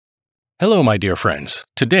Hello, my dear friends.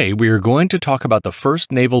 Today we are going to talk about the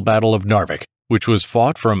first naval battle of Narvik, which was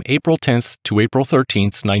fought from April 10th to April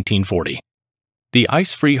 13th, 1940. The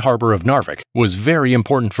ice-free harbor of Narvik was very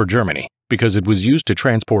important for Germany because it was used to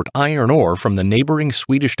transport iron ore from the neighboring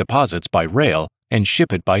Swedish deposits by rail and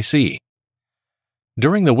ship it by sea.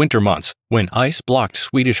 During the winter months, when ice blocked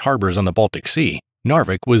Swedish harbors on the Baltic Sea,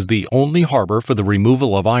 Narvik was the only harbor for the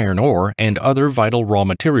removal of iron ore and other vital raw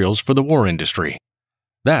materials for the war industry.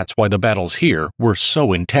 That's why the battles here were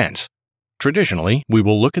so intense. Traditionally, we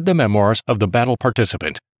will look at the memoirs of the battle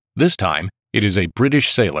participant. This time, it is a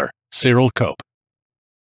British sailor, Cyril Cope.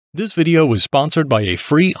 This video was sponsored by a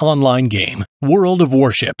free online game, World of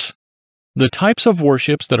Warships. The types of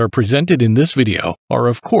warships that are presented in this video are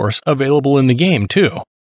of course available in the game too.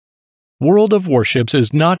 World of Warships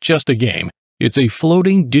is not just a game, it's a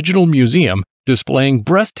floating digital museum displaying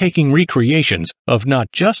breathtaking recreations of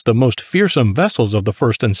not just the most fearsome vessels of the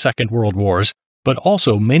First and Second World Wars, but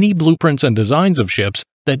also many blueprints and designs of ships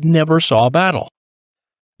that never saw battle.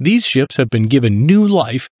 These ships have been given new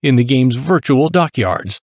life in the game's virtual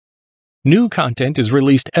dockyards. New content is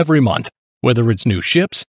released every month, whether it's new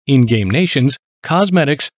ships, in-game nations,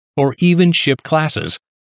 cosmetics, or even ship classes.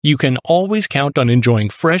 You can always count on enjoying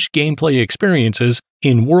fresh gameplay experiences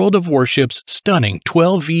in World of Warships' stunning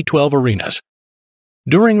 12v12 arenas.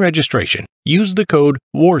 During registration, use the code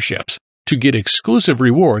WARSHIPS to get exclusive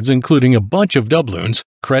rewards including a bunch of doubloons,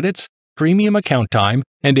 credits, premium account time,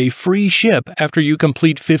 and a free ship after you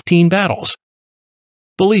complete 15 battles.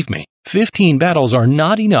 Believe me, 15 battles are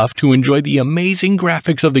not enough to enjoy the amazing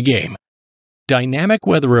graphics of the game. Dynamic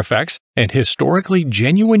weather effects and historically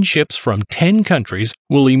genuine ships from 10 countries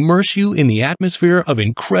will immerse you in the atmosphere of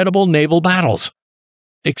incredible naval battles.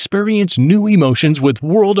 Experience new emotions with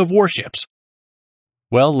World of Warships.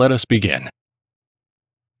 Well, let us begin.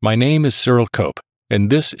 My name is Cyril Cope, and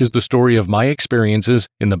this is the story of my experiences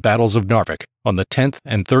in the battles of Narvik on the 10th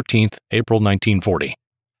and 13th April 1940.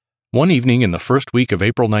 One evening in the first week of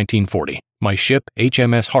April 1940, my ship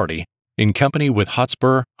HMS Hardy, in company with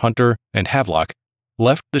Hotspur, Hunter, and Havelock,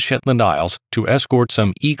 left the Shetland Isles to escort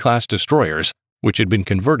some E-class destroyers which had been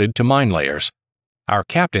converted to mine layers. Our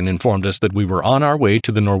captain informed us that we were on our way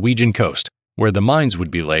to the Norwegian coast, where the mines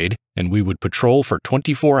would be laid, and we would patrol for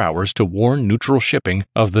 24 hours to warn neutral shipping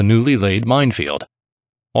of the newly laid minefield.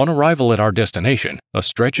 On arrival at our destination, a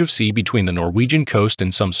stretch of sea between the Norwegian coast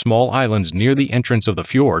and some small islands near the entrance of the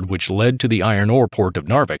fjord which led to the iron ore port of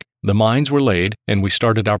Narvik, the mines were laid and we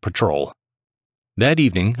started our patrol. That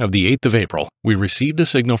evening of the 8th of April, we received a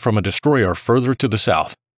signal from a destroyer further to the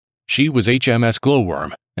south. She was HMS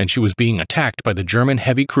Glowworm, and she was being attacked by the German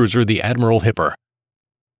heavy cruiser the Admiral Hipper.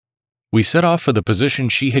 We set off for the position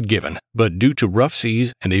she had given, but due to rough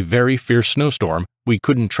seas and a very fierce snowstorm, we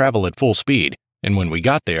couldn't travel at full speed, and when we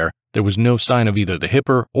got there, there was no sign of either the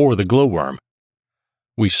Hipper or the Glowworm.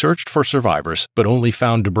 We searched for survivors, but only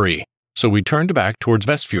found debris, so we turned back towards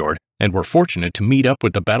Vestfjord and were fortunate to meet up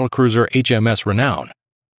with the battlecruiser HMS Renown.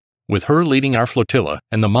 With her leading our flotilla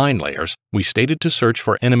and the mine layers, we stated to search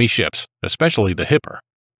for enemy ships, especially the Hipper.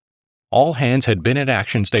 All hands had been at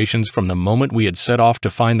action stations from the moment we had set off to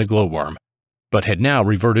find the Glowworm, but had now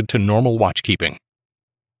reverted to normal watchkeeping.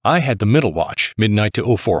 I had the middle watch, midnight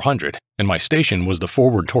to 0400, and my station was the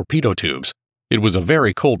forward torpedo tubes. It was a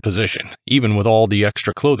very cold position, even with all the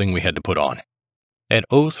extra clothing we had to put on. At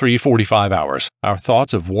 0345 hours, our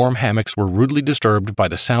thoughts of warm hammocks were rudely disturbed by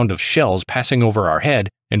the sound of shells passing over our head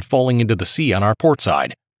and falling into the sea on our port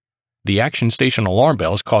side. The action station alarm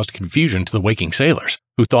bells caused confusion to the waking sailors,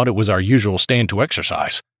 who thought it was our usual stand to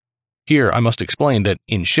exercise. Here I must explain that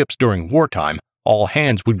in ships during wartime, all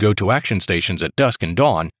hands would go to action stations at dusk and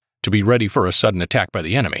dawn to be ready for a sudden attack by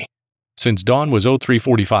the enemy. Since dawn was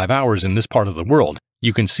 0345 hours in this part of the world,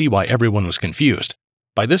 you can see why everyone was confused.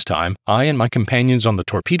 By this time, I and my companions on the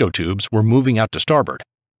torpedo tubes were moving out to starboard,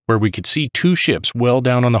 where we could see two ships well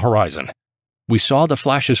down on the horizon. We saw the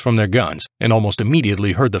flashes from their guns and almost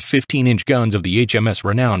immediately heard the 15-inch guns of the HMS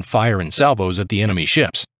Renown fire in salvos at the enemy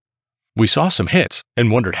ships. We saw some hits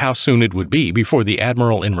and wondered how soon it would be before the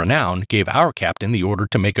Admiral in Renown gave our captain the order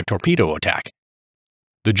to make a torpedo attack.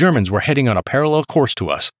 The Germans were heading on a parallel course to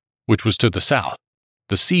us, which was to the south.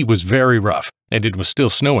 The sea was very rough, and it was still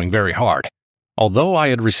snowing very hard. Although I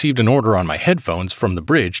had received an order on my headphones from the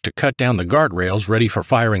bridge to cut down the guardrails ready for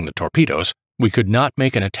firing the torpedoes, we could not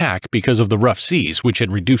make an attack because of the rough seas which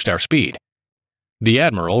had reduced our speed. The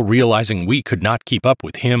Admiral, realizing we could not keep up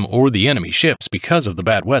with him or the enemy ships because of the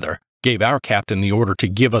bad weather, gave our captain the order to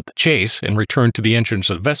give up the chase and return to the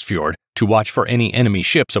entrance of Vestfjord to watch for any enemy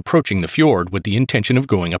ships approaching the fjord with the intention of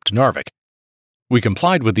going up to Narvik. We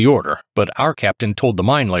complied with the order, but our captain told the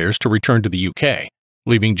mine layers to return to the UK,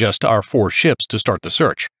 leaving just our 4 ships to start the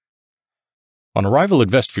search. On arrival at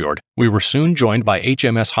Vestfjord, we were soon joined by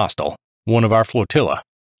HMS Hostel, one of our flotilla.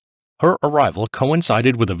 Her arrival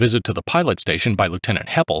coincided with a visit to the pilot station by Lieutenant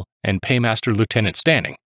Heppel and Paymaster Lieutenant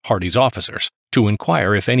Standing, Hardy's officers, to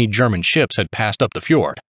inquire if any German ships had passed up the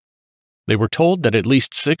fjord. They were told that at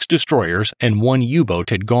least 6 destroyers and 1 U-boat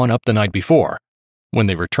had gone up the night before. When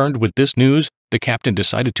they returned with this news, the captain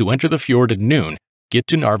decided to enter the fjord at noon, get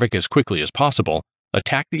to Narvik as quickly as possible,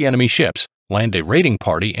 attack the enemy ships, land a raiding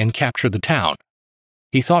party, and capture the town.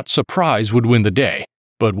 He thought surprise would win the day,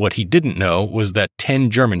 but what he didn't know was that 10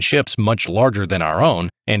 German ships much larger than our own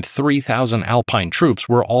and 3,000 Alpine troops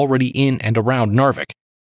were already in and around Narvik.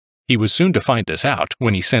 He was soon to find this out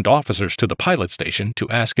when he sent officers to the pilot station to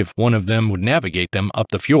ask if one of them would navigate them up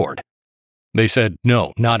the fjord. They said,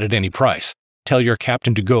 "No, not at any price. Tell your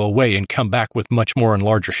captain to go away and come back with much more and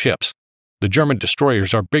larger ships. The German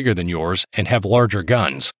destroyers are bigger than yours and have larger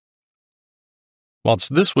guns."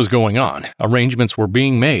 Whilst this was going on, arrangements were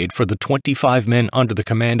being made for the 25 men under the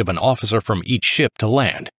command of an officer from each ship to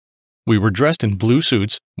land. We were dressed in blue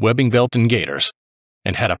suits, webbing belt and gaiters,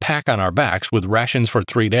 and had a pack on our backs with rations for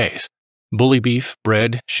 3 days: bully beef,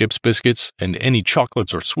 bread, ship's biscuits, and any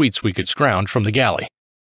chocolates or sweets we could scrounge from the galley.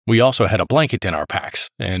 We also had a blanket in our packs,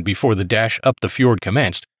 and before the dash up the fjord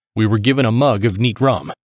commenced, we were given a mug of neat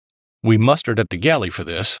rum. We mustered at the galley for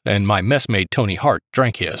this, and my messmate Tony Hart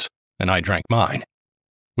drank his, and I drank mine.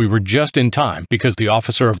 We were just in time because the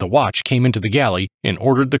officer of the watch came into the galley and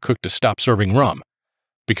ordered the cook to stop serving rum,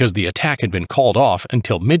 because the attack had been called off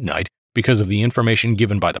until midnight because of the information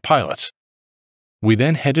given by the pilots. We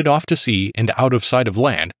then headed off to sea and out of sight of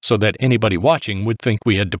land so that anybody watching would think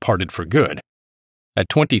we had departed for good. At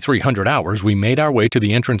 2300 hours, we made our way to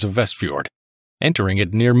the entrance of Vestfjord, entering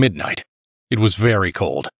it near midnight. It was very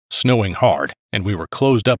cold, snowing hard, and we were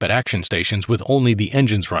closed up at action stations with only the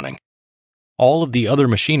engines running. All of the other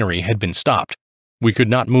machinery had been stopped. We could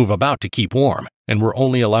not move about to keep warm, and were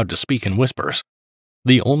only allowed to speak in whispers.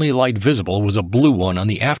 The only light visible was a blue one on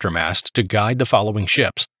the aftermast to guide the following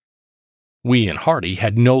ships. We and Hardy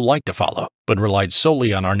had no light to follow, but relied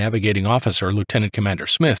solely on our navigating officer, Lieutenant Commander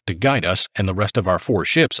Smith, to guide us and the rest of our 4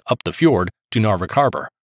 ships up the fjord to Narvik Harbor.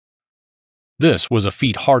 This was a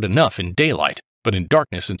feat hard enough in daylight, but in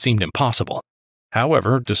darkness it seemed impossible.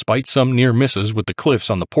 However, despite some near misses with the cliffs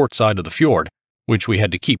on the port side of the fjord, which we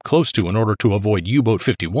had to keep close to in order to avoid U-boat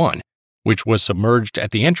 51, which was submerged at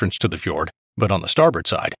the entrance to the fjord, but on the starboard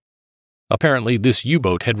side. Apparently, this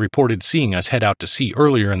U-boat had reported seeing us head out to sea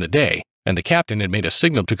earlier in the day, and the captain had made a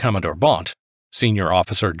signal to Commodore Bont, senior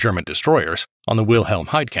officer German destroyers, on the Wilhelm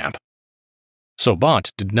Heidkamp. So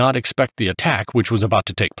Bont did not expect the attack which was about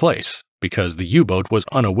to take place, because the U-boat was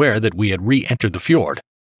unaware that we had re-entered the fjord.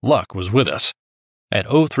 Luck was with us. At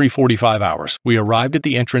 0345 hours, we arrived at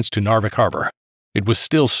the entrance to Narvik Harbor. It was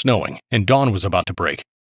still snowing, and dawn was about to break.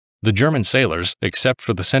 The German sailors, except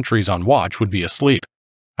for the sentries on watch, would be asleep.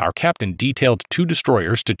 Our captain detailed 2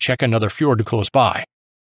 destroyers to check another fjord close by.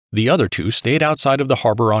 The other 2 stayed outside of the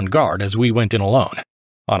harbor on guard as we went in alone.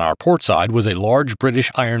 On our port side was a large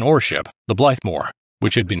British iron ore ship, the Blythmore,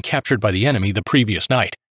 which had been captured by the enemy the previous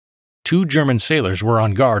night. 2 German sailors were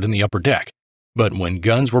on guard in the upper deck, but when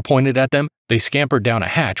guns were pointed at them, they scampered down a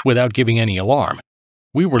hatch without giving any alarm.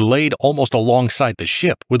 We were laid almost alongside the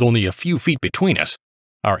ship with only a few feet between us.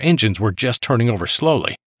 Our engines were just turning over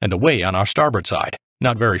slowly, and away on our starboard side,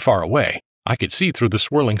 not very far away, I could see through the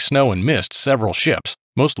swirling snow and mist several ships,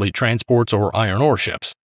 mostly transports or iron ore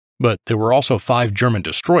ships. But there were also 5 German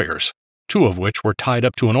destroyers, 2 of which were tied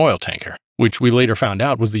up to an oil tanker, which we later found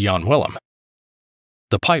out was the Jan Willem.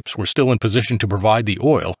 The pipes were still in position to provide the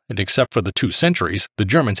oil, and except for the 2 sentries, the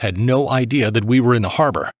Germans had no idea that we were in the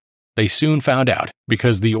harbor. They soon found out,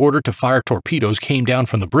 because the order to fire torpedoes came down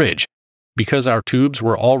from the bridge. Because our tubes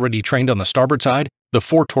were already trained on the starboard side, the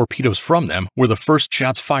 4 torpedoes from them were the first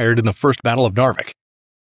shots fired in the First Battle of Narvik.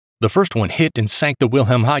 The first one hit and sank the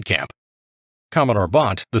Wilhelm Heidkamp. Commodore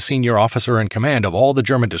Bont, the senior officer in command of all the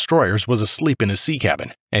German destroyers, was asleep in his sea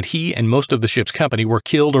cabin, and he and most of the ship's company were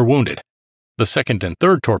killed or wounded. The second and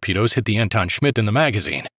third torpedoes hit the Anton Schmidt in the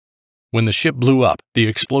magazine. When the ship blew up, the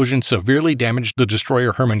explosion severely damaged the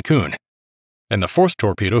destroyer Hermann Kuhn, and the 4th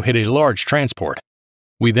torpedo hit a large transport.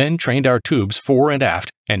 We then trained our tubes fore and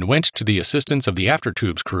aft and went to the assistance of the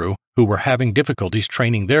after-tubes crew who were having difficulties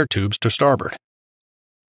training their tubes to starboard.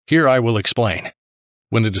 Here I will explain.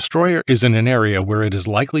 When a destroyer is in an area where it is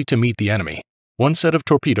likely to meet the enemy, 1 set of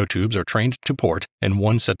torpedo tubes are trained to port and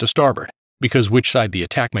 1 set to starboard, because which side the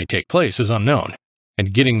attack may take place is unknown.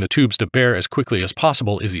 and getting the tubes to bear as quickly as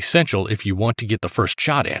possible is essential if you want to get the first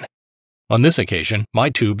shot in. On this occasion, my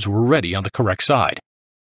tubes were ready on the correct side.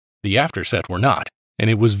 The afterset were not, and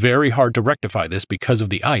it was very hard to rectify this because of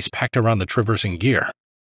the ice packed around the traversing gear.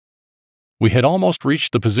 We had almost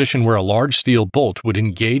reached the position where a large steel bolt would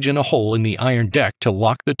engage in a hole in the iron deck to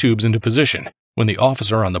lock the tubes into position, when the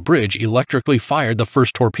officer on the bridge electrically fired the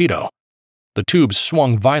first torpedo. The tubes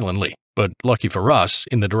swung violently, but lucky for us,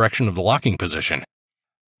 in the direction of the locking position.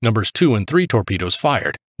 Numbers 2 and 3 torpedoes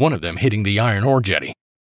fired, one of them hitting the iron ore jetty.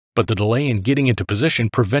 But the delay in getting into position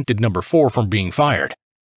prevented number 4 from being fired.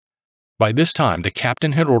 By this time, the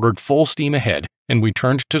captain had ordered full steam ahead, and we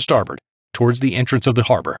turned to starboard, towards the entrance of the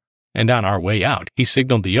harbor, and on our way out, he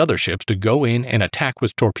signaled the other ships to go in and attack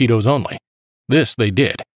with torpedoes only. This they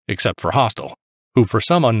did, except for Hostile, who for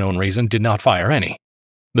some unknown reason did not fire any.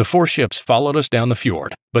 The 4 ships followed us down the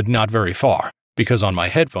fjord, but not very far, because on my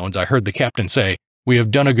headphones I heard the captain say, "We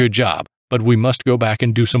have done a good job, but we must go back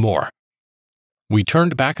and do some more." We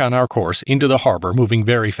turned back on our course into the harbor moving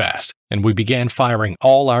very fast, and we began firing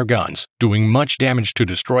all our guns, doing much damage to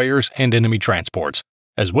destroyers and enemy transports,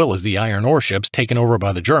 as well as the iron ore ships taken over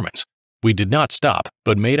by the Germans. We did not stop,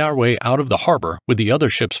 but made our way out of the harbor with the other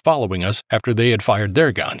ships following us after they had fired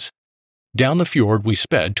their guns. Down the fjord we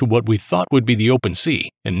sped to what we thought would be the open sea,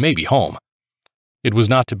 and maybe home. It was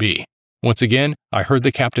not to be. Once again, I heard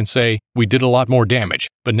the captain say, "We did a lot more damage,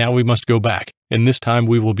 but now we must go back, and this time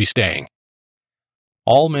we will be staying.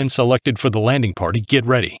 All men selected for the landing party, get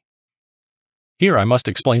ready." Here I must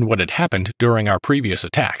explain what had happened during our previous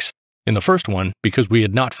attacks. In the first one, because we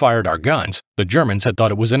had not fired our guns, the Germans had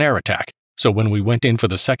thought it was an air attack, so when we went in for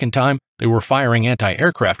the second time, they were firing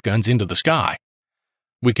anti-aircraft guns into the sky.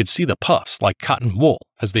 We could see the puffs like cotton wool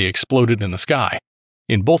as they exploded in the sky.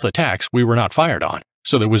 In both attacks, we were not fired on,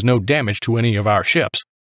 so there was no damage to any of our ships.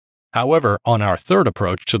 However, on our third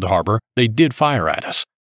approach to the harbor, they did fire at us.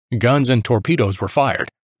 Guns and torpedoes were fired,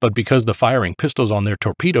 but because the firing pistols on their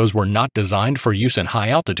torpedoes were not designed for use in high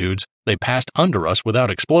altitudes, they passed under us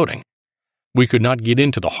without exploding. We could not get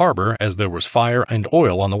into the harbor as there was fire and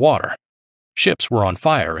oil on the water. Ships were on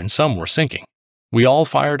fire and some were sinking. We all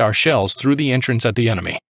fired our shells through the entrance at the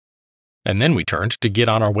enemy. And then we turned to get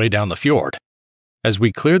on our way down the fjord. As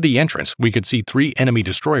we cleared the entrance, we could see 3 enemy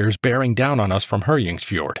destroyers bearing down on us from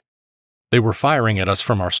Fjord. They were firing at us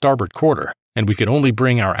from our starboard quarter, and we could only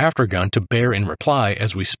bring our aftergun to bear in reply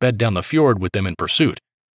as we sped down the fjord with them in pursuit.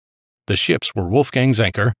 The ships were Wolfgang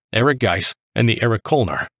Zenker, Erich Geiss, and the Erich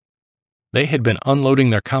Kolner. They had been unloading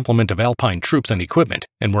their complement of Alpine troops and equipment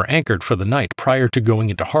and were anchored for the night prior to going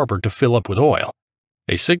into harbor to fill up with oil.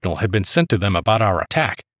 A signal had been sent to them about our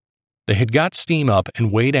attack. They had got steam up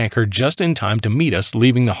and weighed anchor just in time to meet us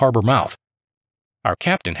leaving the harbor mouth. Our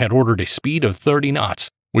captain had ordered a speed of 30 knots,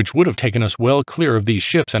 which would have taken us well clear of these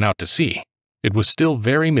ships and out to sea. It was still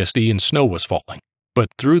very misty and snow was falling, but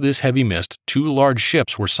through this heavy mist, 2 large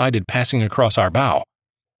ships were sighted passing across our bow.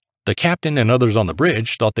 The captain and others on the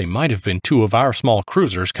bridge thought they might have been 2 of our small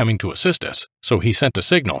cruisers coming to assist us, so he sent a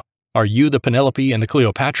signal, "Are you the Penelope and the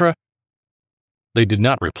Cleopatra?" They did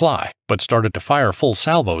not reply, but started to fire full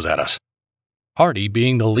salvos at us. Hardy,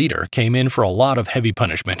 being the leader, came in for a lot of heavy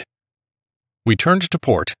punishment. We turned to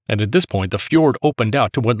port, and at this point the fjord opened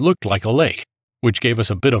out to what looked like a lake, which gave us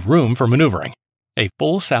a bit of room for maneuvering. A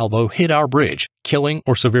full salvo hit our bridge, killing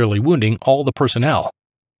or severely wounding all the personnel.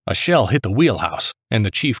 A shell hit the wheelhouse, and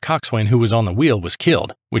the chief coxswain who was on the wheel was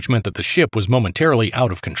killed, which meant that the ship was momentarily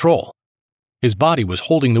out of control. His body was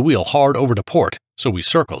holding the wheel hard over to port, so we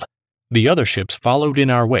circled. The other ships followed in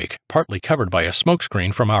our wake, partly covered by a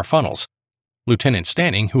smokescreen from our funnels. Lieutenant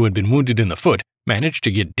Stanning, who had been wounded in the foot, managed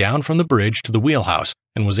to get down from the bridge to the wheelhouse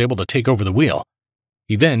and was able to take over the wheel.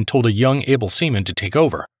 He then told a young able seaman to take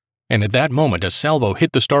over, and at that moment a salvo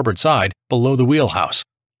hit the starboard side below the wheelhouse.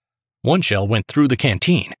 One shell went through the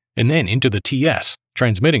canteen and then into the TS,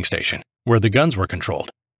 transmitting station, where the guns were controlled.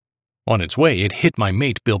 On its way, it hit my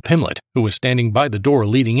mate Bill Pimlett, who was standing by the door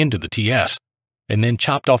leading into the TS, and then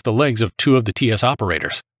chopped off the legs of 2 of the TS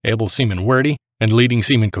operators, able seaman Werdy and leading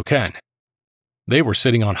seaman Coquin. They were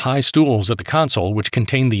sitting on high stools at the console which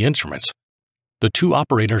contained the instruments. The 2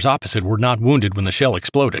 operators opposite were not wounded when the shell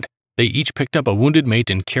exploded. They each picked up a wounded mate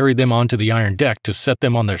and carried them onto the iron deck to set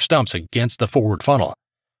them on their stumps against the forward funnel.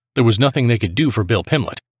 There was nothing they could do for Bill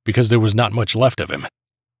Pimlett, because there was not much left of him.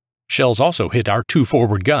 Shells also hit our 2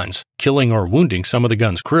 forward guns, killing or wounding some of the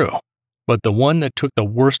gun's crew. But the one that took the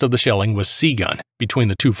worst of the shelling was C-Gun, between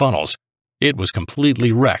the 2 funnels. It was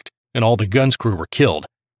completely wrecked, and all the gun's crew were killed.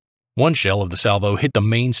 One shell of the salvo hit the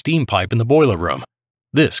main steam pipe in the boiler room.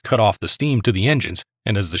 This cut off the steam to the engines,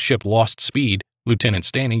 and as the ship lost speed, Lieutenant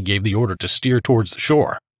Stanning gave the order to steer towards the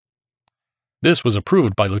shore. This was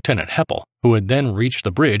approved by Lieutenant Heppel, who had then reached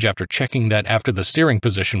the bridge after checking that after the steering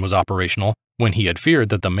position was operational, when he had feared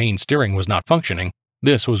that the main steering was not functioning.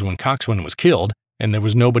 This was when Coxswain was killed, and there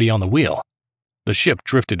was nobody on the wheel. The ship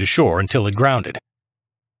drifted ashore until it grounded.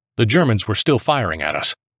 The Germans were still firing at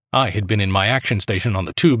us. I had been in my action station on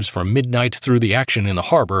the tubes from midnight through the action in the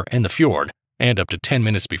harbor and the fjord, and up to 10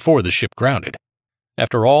 minutes before the ship grounded.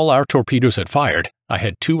 After all our torpedoes had fired, I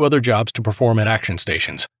had 2 other jobs to perform at action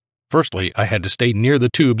stations. Firstly, I had to stay near the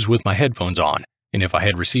tubes with my headphones on, and if I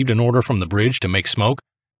had received an order from the bridge to make smoke,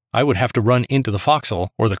 I would have to run into the forecastle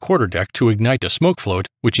or the quarterdeck to ignite a smoke float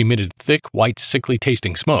which emitted thick, white,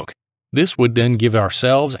 sickly-tasting smoke. This would then give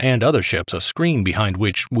ourselves and other ships a screen behind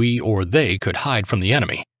which we or they could hide from the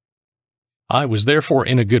enemy. I was therefore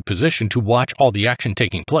in a good position to watch all the action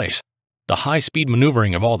taking place, the high-speed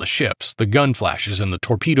maneuvering of all the ships, the gun flashes, and the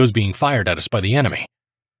torpedoes being fired at us by the enemy.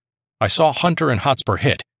 I saw Hunter and Hotspur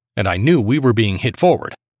hit, and I knew we were being hit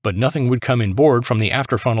forward, but nothing would come inboard from the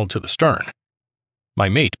after funnel to the stern. My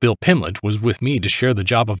mate, Bill Pimlett, was with me to share the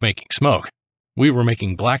job of making smoke. We were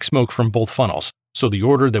making black smoke from both funnels, so the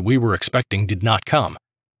order that we were expecting did not come.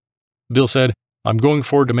 Bill said, "I'm going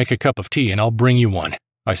forward to make a cup of tea and I'll bring you one."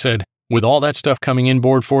 I said, "With all that stuff coming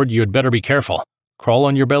inboard, Ford, you had better be careful. Crawl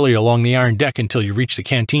on your belly along the iron deck until you reach the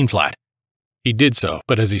canteen flat." He did so,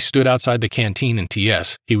 but as he stood outside the canteen in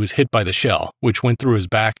TS, he was hit by the shell, which went through his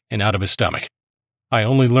back and out of his stomach. I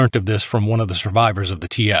only learnt of this from one of the survivors of the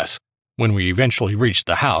TS, when we eventually reached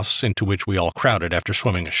the house into which we all crowded after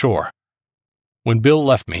swimming ashore. When Bill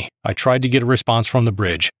left me, I tried to get a response from the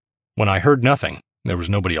bridge. When I heard nothing, there was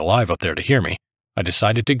nobody alive up there to hear me, I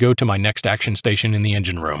decided to go to my next action station in the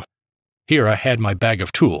engine room. Here I had my bag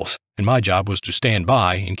of tools, and my job was to stand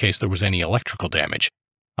by in case there was any electrical damage.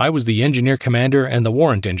 I was the engineer commander and the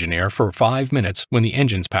warrant engineer for 5 minutes when the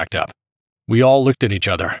engines packed up. We all looked at each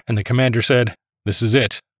other, and the commander said, "This is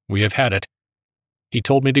it. We have had it." He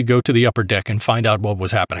told me to go to the upper deck and find out what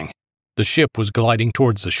was happening. The ship was gliding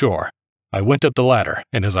towards the shore. I went up the ladder,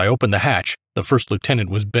 and as I opened the hatch, the first lieutenant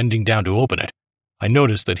was bending down to open it. I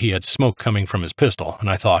noticed that he had smoke coming from his pistol, and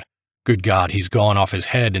I thought, "Good God, he's gone off his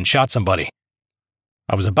head and shot somebody."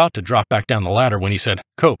 I was about to drop back down the ladder when he said,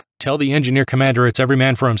 "Cope, tell the engineer commander it's every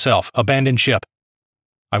man for himself, abandon ship."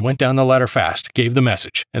 I went down the ladder fast, gave the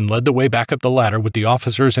message, and led the way back up the ladder with the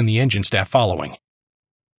officers and the engine staff following.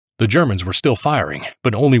 The Germans were still firing,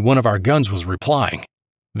 but only one of our guns was replying.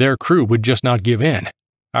 Their crew would just not give in.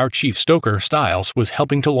 Our chief stoker, Stiles, was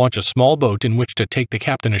helping to launch a small boat in which to take the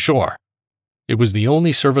captain ashore. It was the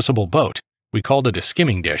only serviceable boat. We called it a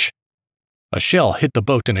skimming dish. A shell hit the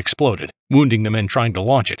boat and exploded, wounding the men trying to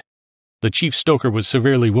launch it. The chief stoker was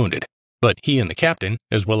severely wounded, but he and the captain,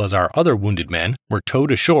 as well as our other wounded men, were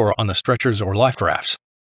towed ashore on the stretchers or life rafts.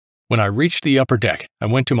 When I reached the upper deck, I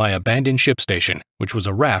went to my abandoned ship station, which was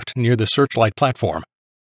a raft near the searchlight platform.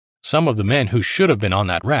 Some of the men who should have been on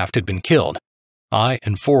that raft had been killed. I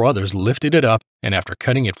and 4 others lifted it up, and after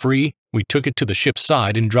cutting it free, we took it to the ship's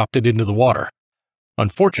side and dropped it into the water.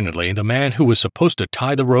 Unfortunately, the man who was supposed to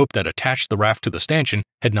tie the rope that attached the raft to the stanchion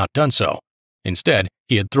had not done so. Instead,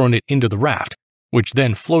 he had thrown it into the raft, which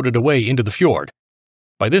then floated away into the fjord.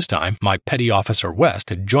 By this time, my petty officer West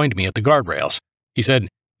had joined me at the guardrails. He said,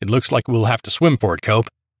 "It looks like we'll have to swim for it, Cope."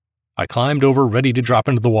 I climbed over ready to drop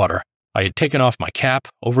into the water. I had taken off my cap,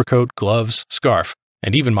 overcoat, gloves, scarf,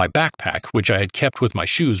 and even my backpack, which I had kept with my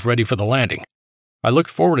shoes ready for the landing. I looked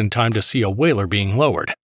forward in time to see a whaler being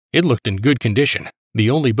lowered. It looked in good condition, the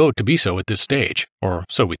only boat to be so at this stage, or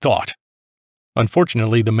so we thought.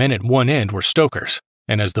 Unfortunately, the men at one end were stokers,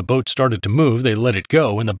 and as the boat started to move, they let it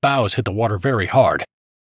go and the bows hit the water very hard.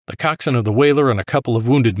 The coxswain of the whaler and a couple of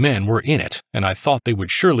wounded men were in it, and I thought they would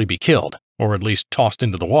surely be killed, or at least tossed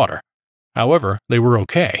into the water. However, they were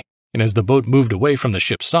okay, and as the boat moved away from the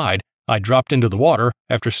ship's side, I dropped into the water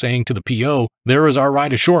after saying to the P.O., "There is our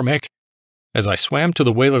ride ashore, Mick." As I swam to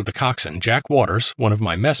the whaler, the coxswain, Jack Waters, one of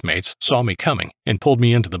my messmates, saw me coming and pulled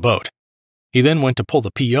me into the boat. He then went to pull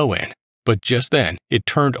the P.O. in, but just then it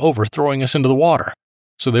turned over, throwing us into the water,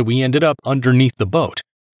 so that we ended up underneath the boat.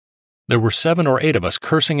 There were 7 or 8 of us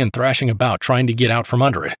cursing and thrashing about trying to get out from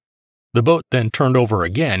under it. The boat then turned over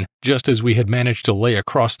again, just as we had managed to lay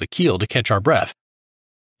across the keel to catch our breath.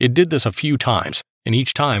 It did this a few times, and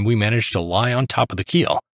each time we managed to lie on top of the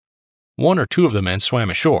keel. 1 or 2 of the men swam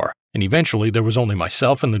ashore, and eventually there was only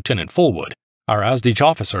myself and Lieutenant Fullwood, our Osage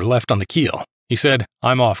officer, left on the keel. He said,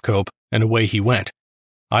 "I'm off, Cope," and away he went.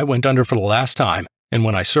 I went under for the last time, and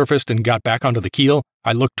when I surfaced and got back onto the keel,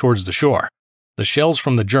 I looked towards the shore. The shells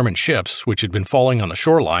from the German ships, which had been falling on the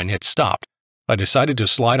shoreline, had stopped. I decided to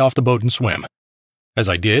slide off the boat and swim. As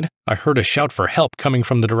I did, I heard a shout for help coming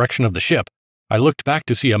from the direction of the ship. I looked back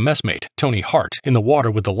to see a messmate, Tony Hart, in the water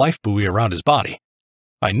with the life buoy around his body.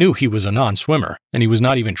 I knew he was a non-swimmer, and he was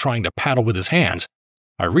not even trying to paddle with his hands.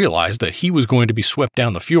 I realized that he was going to be swept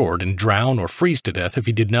down the fjord and drown or freeze to death if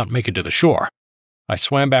he did not make it to the shore. I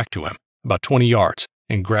swam back to him, about 20 yards,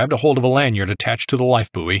 and grabbed a hold of a lanyard attached to the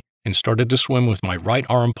life buoy and started to swim with my right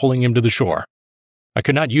arm pulling him to the shore. I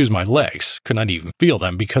could not use my legs, could not even feel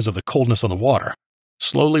them because of the coldness of the water.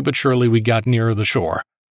 Slowly but surely we got nearer the shore.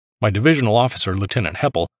 My divisional officer, Lieutenant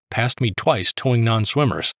Heppel, passed me twice towing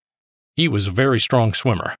non-swimmers. He was a very strong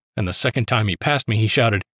swimmer, and the second time he passed me he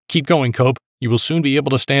shouted, "Keep going, Cope. You will soon be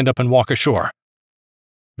able to stand up and walk ashore."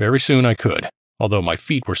 Very soon I could, although my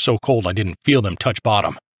feet were so cold I didn't feel them touch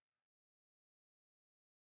bottom.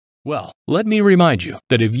 Well, let me remind you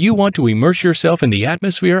that if you want to immerse yourself in the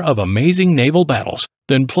atmosphere of amazing naval battles,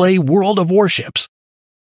 then play World of Warships.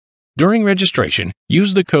 During registration,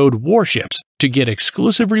 use the code WARSHIPS to get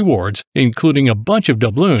exclusive rewards, including a bunch of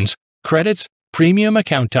doubloons, credits, premium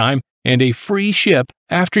account time, and a free ship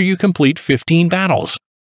after you complete 15 battles.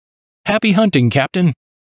 Happy hunting, Captain!